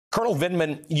Colonel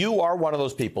Vindman, you are one of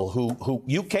those people who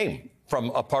you came from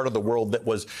a part of the world that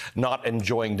was not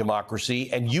enjoying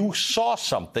democracy, and you saw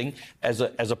something as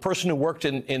a person who worked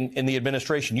in the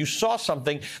administration. You saw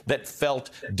something that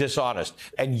felt dishonest,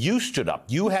 and you stood up.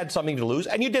 You had something to lose,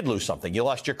 and you did lose something. You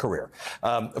lost your career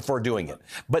for doing it.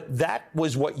 But that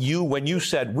was what when you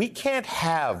said, we can't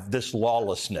have this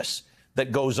lawlessness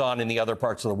that goes on in the other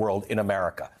parts of the world in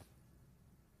America.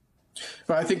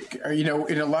 But I think, in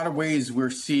a lot of ways, we're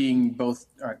seeing both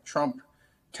Trump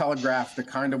telegraph the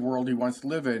kind of world he wants to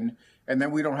live in, and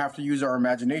then we don't have to use our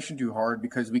imagination too hard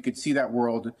because we could see that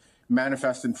world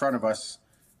manifest in front of us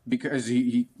because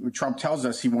Trump tells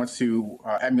us he wants to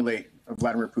emulate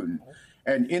Vladimir Putin.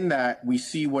 And in that, we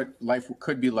see what life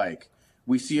could be like.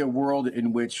 We see a world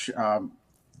in which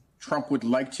Trump would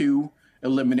like to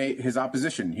eliminate his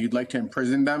opposition. He'd like to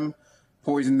imprison them,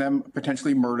 poison them,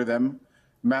 potentially murder them,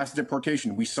 mass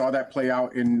deportation. We saw that play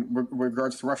out in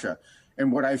regards to Russia.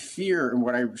 And what I fear and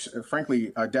what I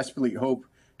frankly desperately hope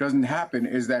doesn't happen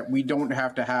is that we don't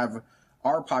have to have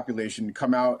our population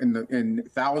come out in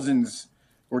thousands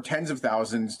or tens of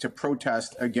thousands to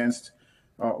protest against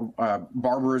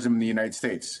barbarism in the United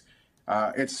States.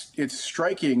 It's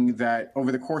striking that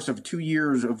over the course of 2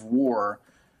 years of war,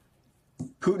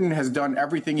 Putin has done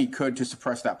everything he could to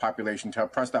suppress that population, to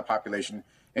oppress that population,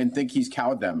 and think he's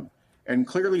cowed them. And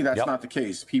clearly that's not the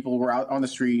case. People were out on the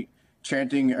street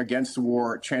chanting against the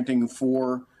war, chanting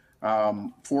for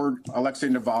Alexei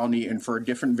Navalny and for a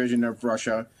different vision of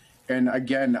Russia. And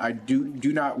again, I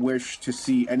do not wish to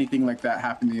see anything like that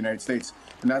happen in the United States.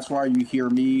 And that's why you hear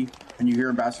me and you hear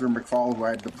Ambassador McFaul, who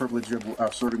I had the privilege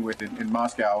of serving with in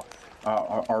Moscow,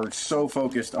 are so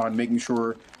focused on making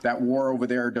sure that war over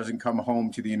there doesn't come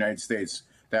home to the United States,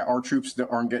 that our troops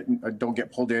don't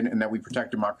get pulled in, and that we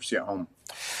protect democracy at home.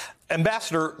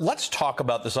 Ambassador, let's talk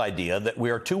about this idea that we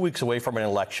are 2 weeks away from an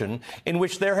election in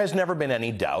which there has never been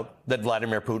any doubt that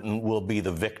Vladimir Putin will be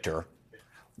the victor.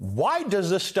 Why does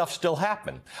this stuff still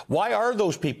happen? Why are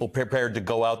those people prepared to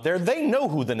go out there? They know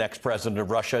who the next president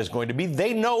of Russia is going to be.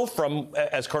 They know from,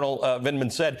 as Colonel Vindman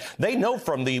said, they know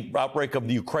from the outbreak of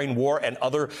the Ukraine war and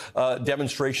other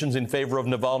demonstrations in favor of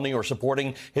Navalny or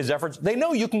supporting his efforts. They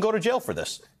know you can go to jail for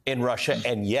this in Russia,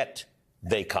 and yet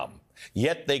they come.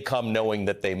 Yet they come knowing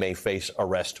that they may face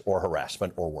arrest or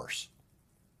harassment or worse.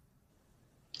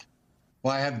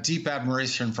 Well, I have deep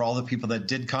admiration for all the people that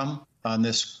did come on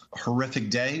this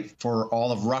horrific day, for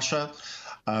all of Russia,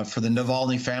 for the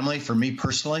Navalny family, for me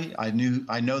personally. I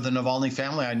know the Navalny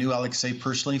family. I knew Alexei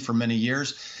personally for many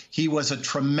years. He was a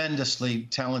tremendously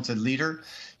talented leader.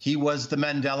 He was the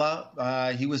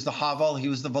Mandela, he was the Havel, he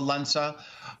was the Valensa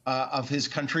of his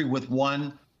country, with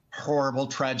one horrible,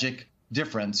 tragic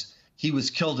difference. He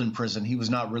was killed in prison. He was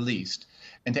not released.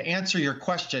 And to answer your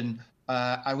question,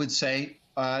 I would say,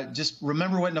 just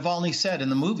remember what Navalny said in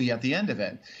the movie at the end of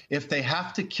it. If they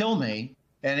have to kill me,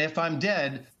 and if I'm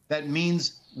dead, that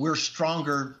means we're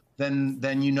stronger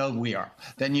than you know we are.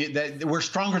 We're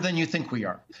stronger than you think we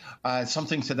are.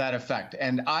 Something to that effect.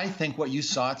 And I think what you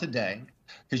saw today,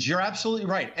 because you're absolutely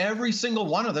right, every single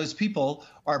one of those people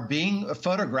are being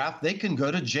photographed. They can go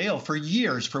to jail for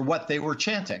years for what they were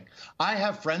chanting. I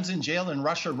have friends in jail in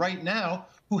Russia right now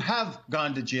who have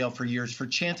gone to jail for years for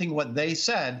chanting what they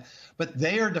said, but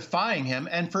they are defying him.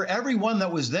 And for everyone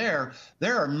that was there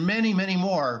are many, many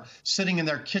more sitting in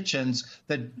their kitchens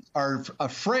that are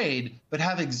afraid, but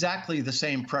have exactly the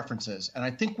same preferences. And I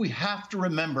think we have to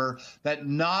remember that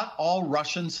not all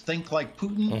Russians think like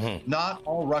Putin. Not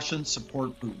all Russians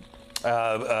support Putin.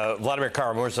 Vladimir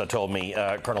Karamurza told me,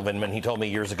 Colonel Vindman, he told me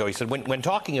years ago, he said, when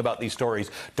talking about these stories,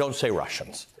 don't say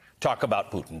Russians. Talk about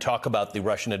Putin. Talk about the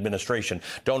Russian administration.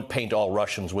 Don't paint all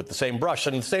Russians with the same brush.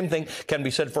 And the same thing can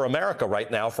be said for America right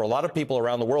now, for a lot of people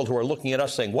around the world who are looking at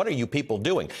us saying, what are you people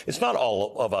doing? It's not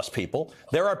all of us people.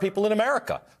 There are people in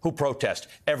America who protest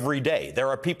every day. There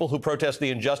are people who protest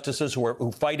the injustices,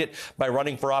 who fight it by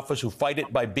running for office, who fight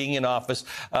it by being in office.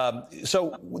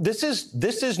 So this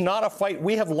is not a fight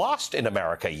we have lost in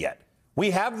America yet.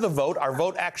 We have the vote. Our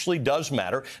vote actually does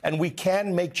matter, and we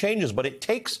can make changes, but it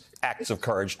takes acts of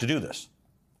courage to do this.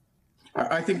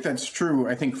 I think that's true.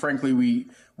 I think, frankly, we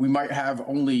might have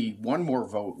only one more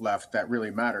vote left that really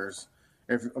matters.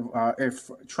 If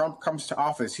Trump comes to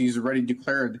office, he's already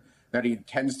declared that he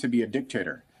tends to be a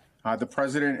dictator. The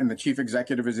president and the chief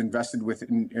executive is invested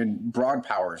in broad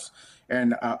powers,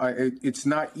 and it's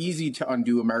not easy to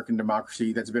undo American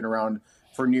democracy that's been around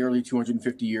for nearly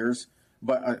 250 years.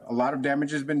 But a lot of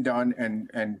damage has been done,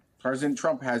 and President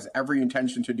Trump has every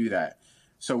intention to do that.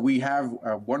 So we have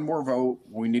one more vote.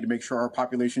 We need to make sure our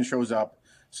population shows up.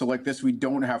 So like this, we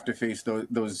don't have to face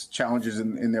those challenges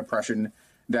in the oppression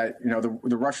that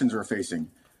the Russians are facing.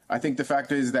 I think the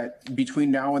fact is that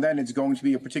between now and then, it's going to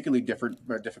be a particularly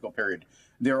difficult period.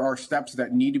 There are steps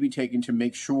that need to be taken to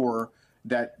make sure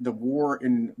that the war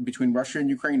between Russia and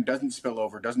Ukraine doesn't spill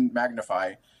over, doesn't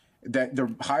magnify. That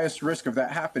the highest risk of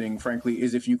that happening, frankly,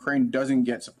 is if Ukraine doesn't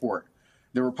get support.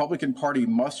 The Republican Party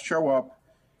must show up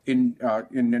in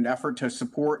an effort to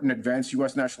support and advance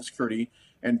U.S. national security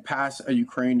and pass a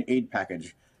Ukraine aid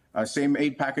package, same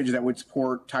aid package that would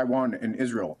support Taiwan and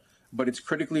Israel. But it's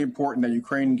critically important that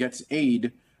Ukraine gets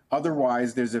aid.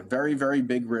 Otherwise, there's a very, very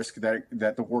big risk that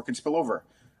the war could spill over.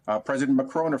 President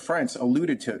Macron of France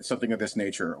alluded to something of this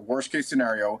nature. Worst case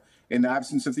scenario, in the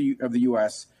absence of the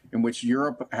U.S., in which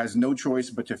Europe has no choice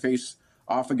but to face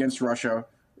off against Russia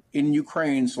in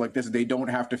Ukraine, so like this, they don't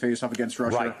have to face off against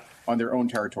Russia on their own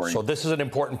territory. So this is an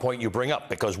important point you bring up,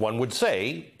 because one would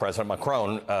say President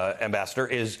Macron, Ambassador,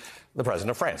 is the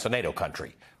president of France, a NATO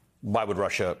country. Why would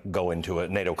Russia go into a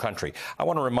NATO country? I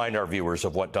want to remind our viewers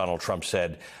of what Donald Trump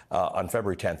said on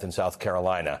February 10th in South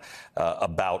Carolina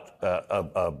about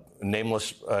a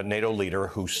nameless NATO leader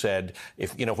who said,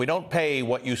 if we don't pay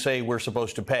what you say we're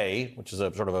supposed to pay, which is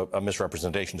a sort of a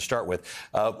misrepresentation to start with,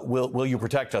 will you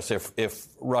protect us if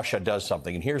Russia does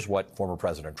something? And here's what former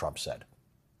President Trump said.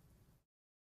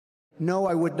 No,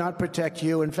 I would not protect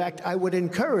you. In fact, I would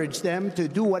encourage them to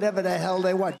do whatever the hell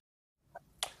they want.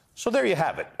 So there you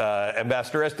have it,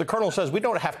 Ambassador. As the Colonel says, we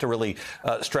don't have to really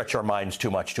stretch our minds too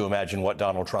much to imagine what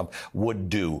Donald Trump would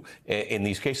do in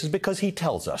these cases, because he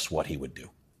tells us what he would do.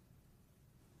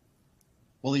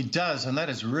 Well, he does, and that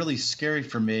is really scary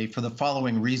for me for the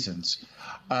following reasons.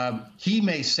 He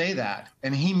may say that,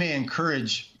 and he may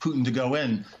encourage Putin to go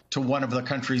in to one of the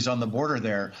countries on the border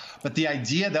there. But the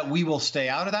idea that we will stay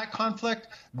out of that conflict,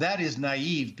 that is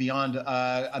naive beyond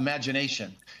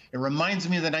imagination. It reminds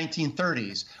me of the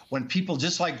 1930s, when people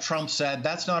just like Trump said,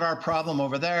 that's not our problem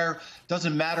over there.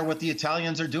 Doesn't matter what the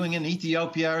Italians are doing in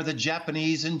Ethiopia or the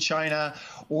Japanese in China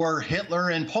or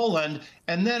Hitler in Poland.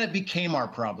 And then it became our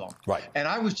problem. Right. And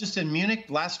I was just in Munich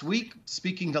last week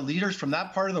speaking to leaders from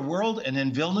that part of the world, and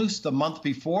in Vilnius the month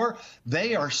before.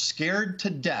 They are scared to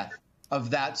death of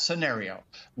that scenario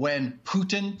when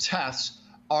Putin tests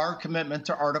our commitment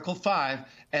to Article 5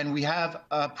 and we have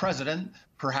a president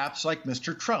perhaps like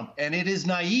Mr. Trump. And it is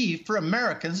naive for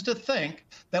Americans to think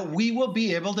that we will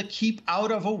be able to keep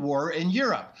out of a war in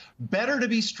Europe. Better to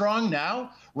be strong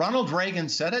now. Ronald Reagan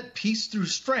said it, peace through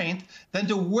strength, than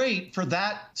to wait for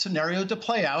that scenario to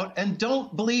play out. And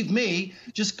don't believe me,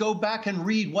 just go back and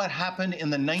read what happened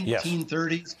in the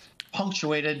 1930s,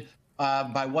 punctuated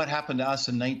by what happened to us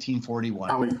in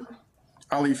 1941.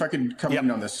 Ali, if I could come in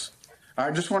on this.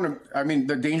 I just want to,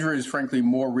 the danger is frankly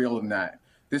more real than that.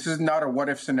 This is not a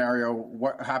what-if scenario.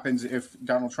 What happens if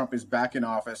Donald Trump is back in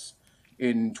office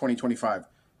in 2025?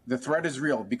 The threat is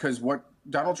real, because what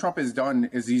Donald Trump has done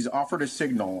is he's offered a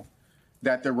signal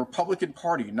that the Republican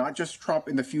Party, not just Trump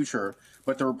in the future,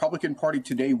 but the Republican Party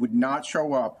today would not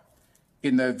show up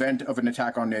in the event of an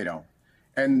attack on NATO.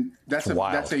 And that's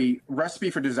a recipe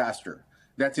for disaster.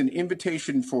 That's an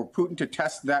invitation for Putin to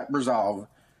test that resolve.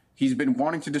 He's been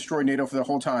wanting to destroy NATO for the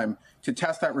whole time, to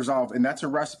test that resolve. And that's a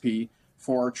recipe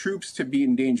for our troops to be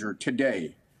in danger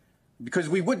today, because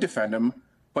we would defend him,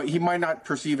 but he might not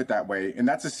perceive it that way. And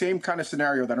that's the same kind of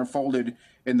scenario that unfolded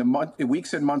in the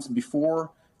weeks and months before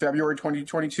February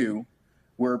 2022,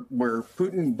 where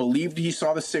Putin believed he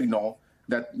saw the signal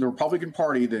that the Republican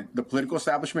Party, the political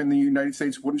establishment in the United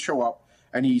States, wouldn't show up,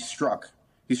 and he struck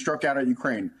out at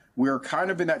Ukraine. We're kind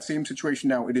of in that same situation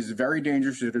now. It is very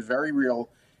dangerous. It is very real.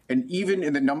 And even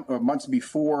in the months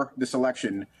before this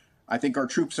election, I think our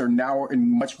troops are now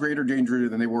in much greater danger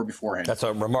than they were beforehand. That's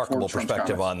a remarkable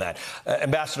perspective on that.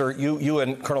 Ambassador, you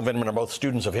and Colonel Vindman are both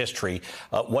students of history.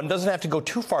 One doesn't have to go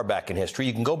too far back in history.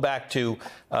 You can go back to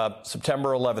September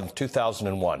 11th,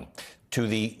 2001, to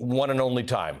the one and only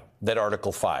time that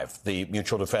Article 5, the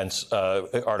mutual defense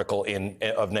article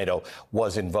of NATO,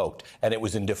 was invoked. And it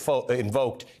was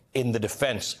invoked in the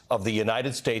defense of the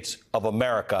United States of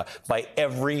America by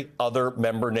every other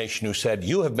member nation who said,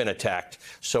 you have been attacked,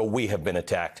 so we have been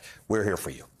attacked. We're here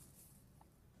for you.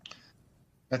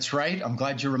 That's right. I'm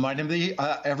glad you reminded me,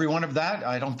 everyone, of that.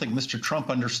 I don't think Mr. Trump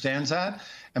understands that.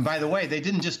 And by the way, they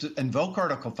didn't just invoke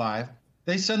Article 5.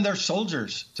 They send their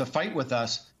soldiers to fight with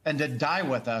us and to die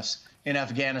with us in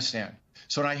Afghanistan.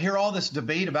 So when I hear all this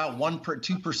debate about 2%,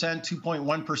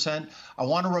 2.1%, I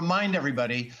want to remind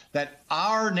everybody that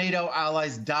our NATO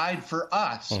allies died for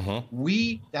us.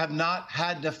 We have not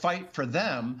had to fight for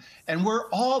them, and we're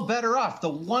all better off. The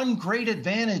one great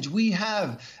advantage we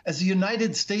have as the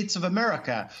United States of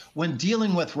America when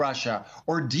dealing with Russia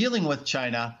or dealing with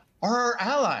China, are our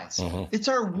allies. It's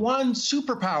our one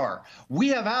superpower. We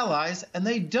have allies and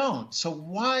they don't. So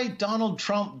why Donald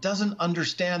Trump doesn't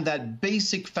understand that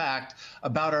basic fact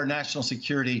about our national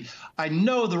security? I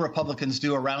know the Republicans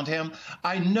do around him.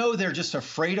 I know they're just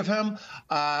afraid of him.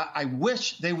 I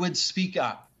wish they would speak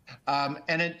up.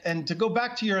 And to go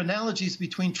back to your analogies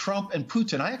between Trump and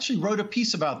Putin, I actually wrote a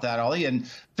piece about that, Ollie, in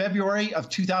February of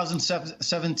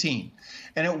 2017.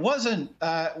 And it wasn't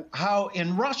how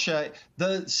in Russia,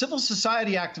 the civil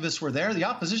society activists were there, the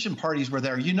opposition parties were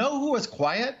there. You know who was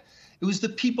quiet? It was the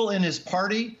people in his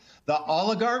party, the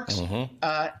oligarchs,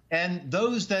 and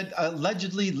those that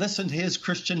allegedly listen to his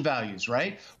Christian values,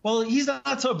 right? Well, he's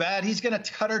not so bad. He's going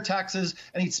to cut our taxes,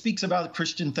 and he speaks about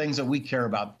Christian things that we care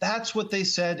about. That's what they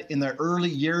said in the early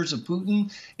years of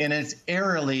Putin, and it's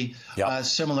eerily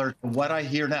similar to what I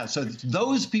hear now. So it's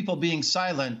those people being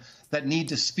silent that need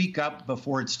to speak up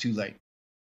before it's too late.